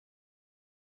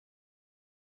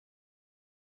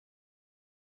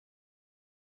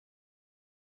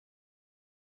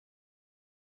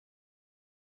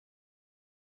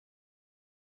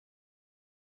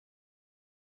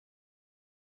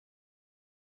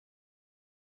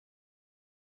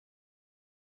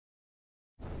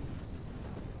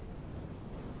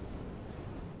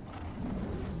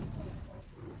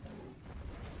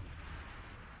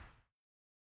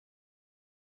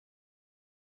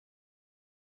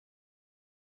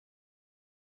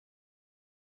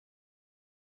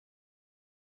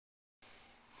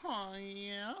Oh,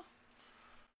 yeah.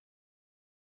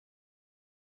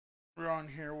 We're on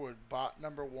here with bot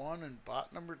number 1 and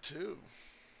bot number 2.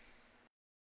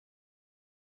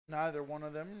 Neither one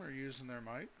of them are using their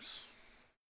mics.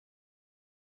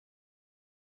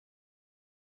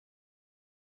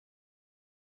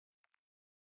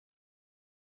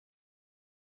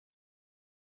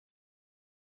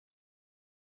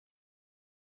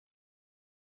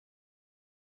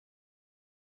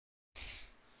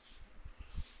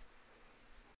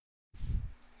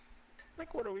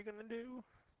 Like, what are we gonna do?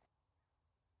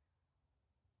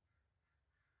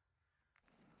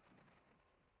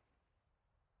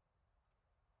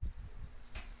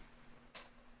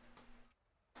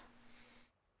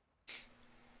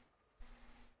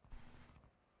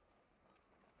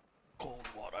 Cold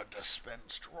water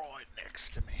dispensed right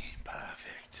next to me.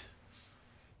 Perfect.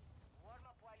 Warm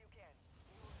up while you can.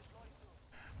 We will deploy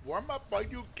soon. Warm up while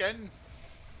you can.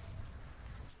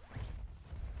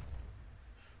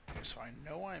 Okay, so I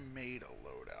know I made a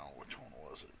loadout. Which one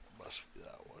was it? Must be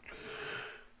that one.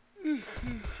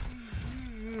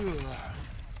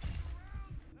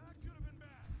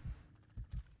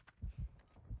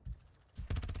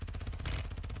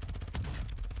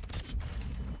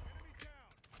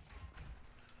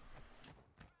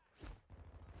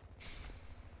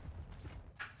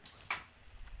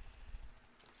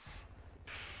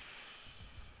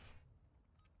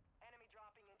 Enemy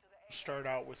dropping into the AO. Start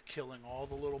out with killing all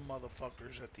the little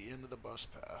motherfuckers at the end of the bus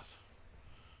path.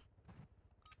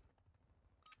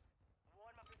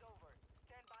 Warm up is over.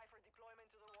 Stand by for deployment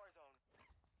to the war zone.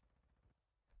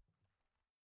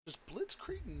 Does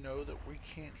Blitzkrieg know that we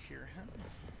can't hear him?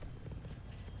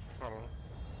 I don't know.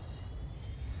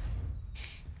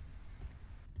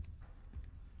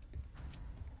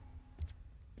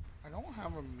 I don't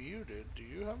have him muted. Do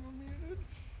you have him muted?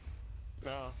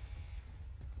 No.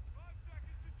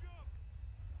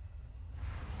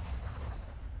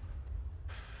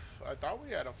 I thought we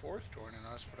had a fourth joining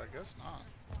us, but I guess not.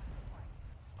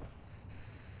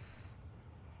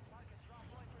 Mark a drop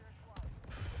point for your squad.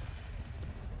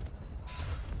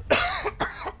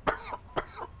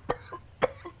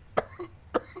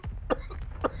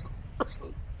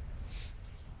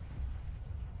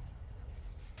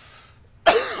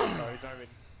 No, he's not even.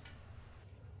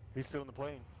 He's still in the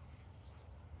plane.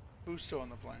 Who's still on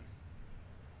the plane?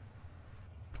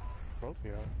 Both of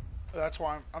you are. That's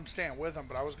why I'm staying with him,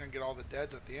 but I was going to get all the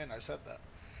deads at the end. I said that.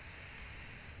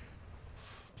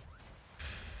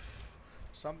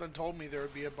 Something told me there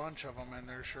would be a bunch of them, and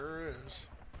there sure is.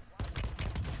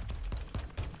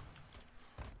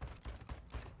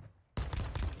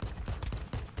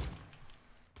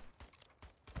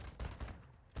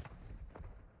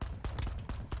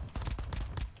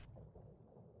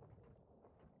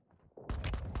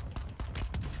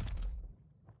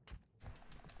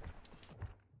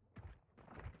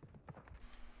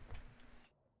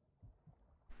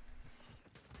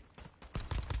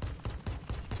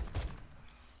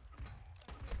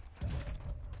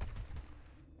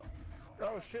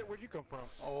 Oh shit, where'd you come from?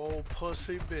 Oh,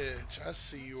 pussy bitch. I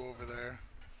see you over there.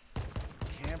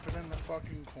 Camping in the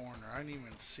fucking corner. I didn't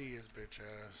even see his bitch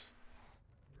ass.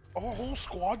 Oh, a whole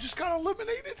squad just got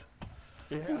eliminated?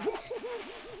 Yeah.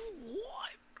 What?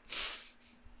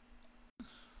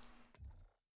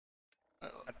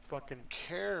 That fucking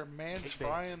Care, man's cake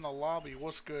fry bangs. in the lobby.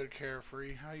 What's good,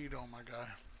 Carefree? How you doing, my guy?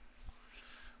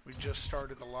 We just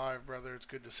started the live, brother. It's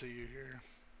good to see you here.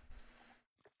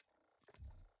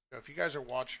 If you guys are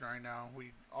watching right now,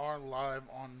 we are live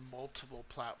on multiple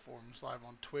platforms. Live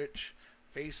on Twitch,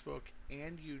 Facebook,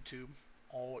 and YouTube.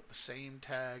 All at the same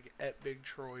tag, at Big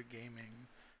Troy Gaming.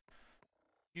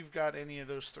 If you've got any of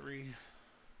those three,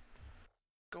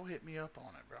 go hit me up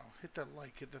on it, bro. Hit that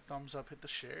like, hit the thumbs up, hit the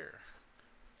share.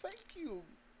 Thank you.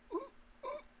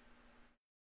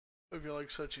 If you're like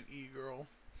such an e-girl.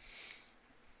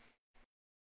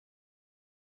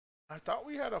 I thought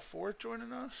we had a fourth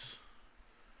joining us.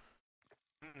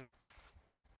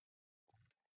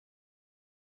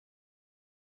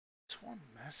 Someone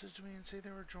messaged me and say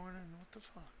they were joining. What the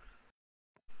fuck?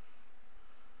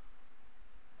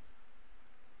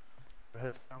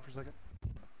 Head down for a second.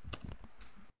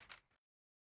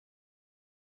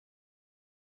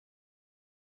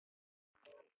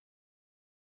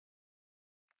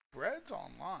 Bread's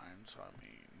online, so I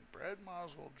mean, Bread might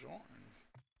as well join.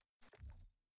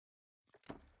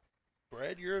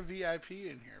 Bread, you're a VIP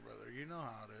in here, brother. You know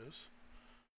how it is.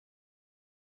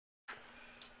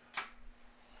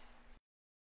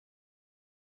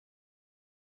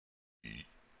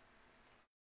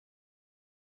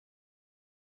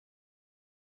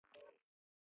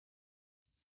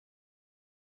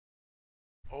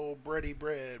 Oh, Bready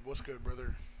Bread. What's good,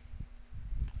 brother?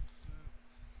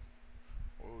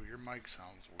 Oh, your mic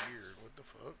sounds weird. What the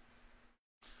fuck?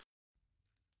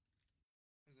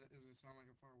 Does it sound like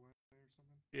I'm far away or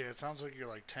something? Yeah, it sounds like you're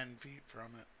like 10 feet from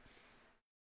it.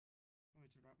 Let me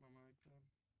turn up my mic then.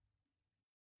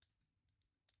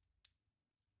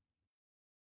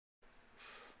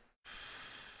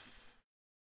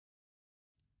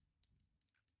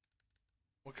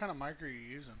 What kind of mic are you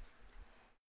using?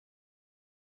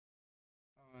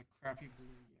 Crappy Blue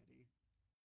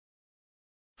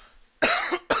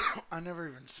Yeti. I never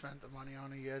even spent the money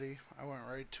on a Yeti. I went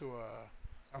right to a...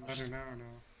 Sound better now or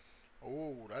no?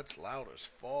 Oh, that's loud as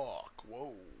fuck.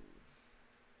 Whoa.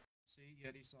 See,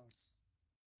 Yeti sucks.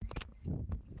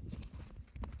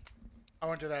 I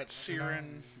went to that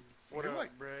Siren... What You're up,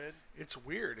 like, Bread? it's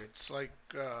weird. It's like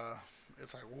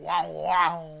wow,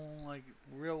 wow, like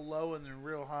real low and then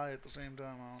real high at the same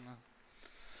time. I don't know.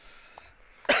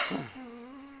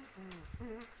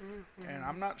 And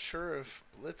I'm not sure if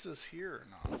Blitz is here or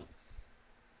not.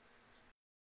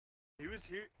 He was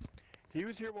here. He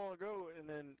was here a while ago, and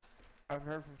then I've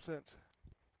heard from since.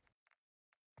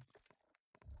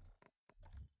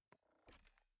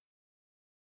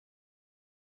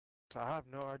 So I have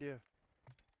no idea.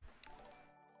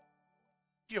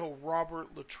 Yo,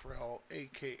 Robert Luttrell,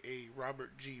 aka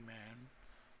Robert G Man.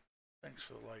 Thanks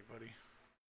for the like, buddy.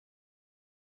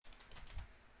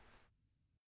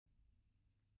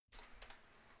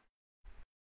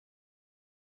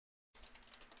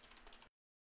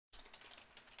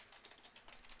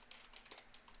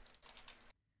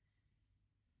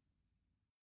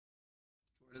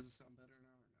 Does it sound better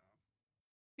now or no?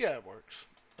 Yeah, it works.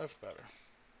 That's better.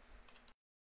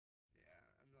 Yeah,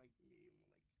 I'm like maybe like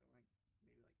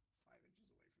 5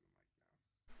 inches away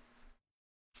from the mic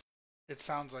now. It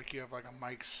sounds like you have like a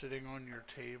mic sitting on your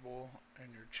table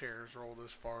and your chair's rolled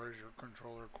as far as your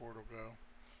controller cord will go.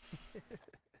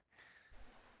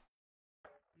 I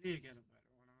need to get a better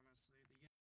one,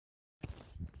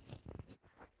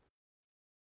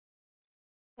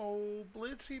 honestly. Oh,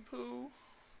 Blitzy Poo.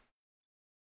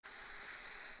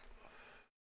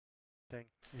 Dang.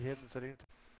 He hasn't said anything.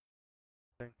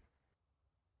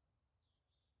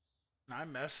 I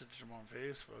messaged him on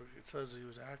Facebook. It says he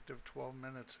was active 12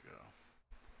 minutes ago.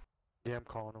 Yeah, I'm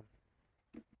calling him.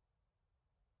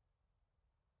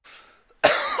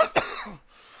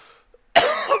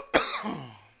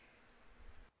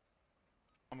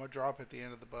 I'm gonna drop at the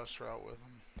end of the bus route with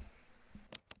him.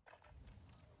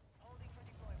 Holding for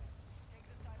deployment. Take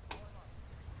this time to warm up.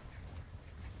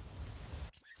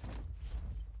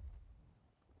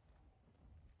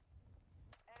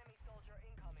 Enemy soldier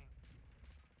incoming.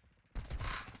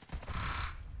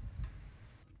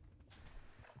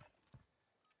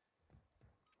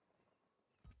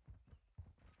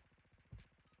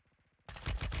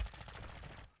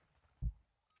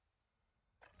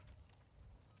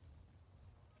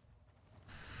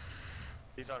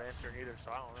 He's not answering either, so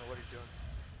I don't know what he's doing.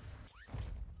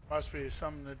 Must be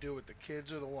something to do with the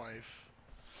kids or the wife.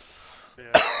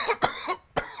 Yeah.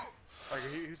 Like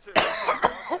he was sitting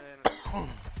there,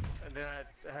 and then I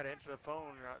had to answer the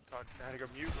phone, so I had to go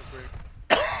mute real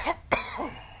quick.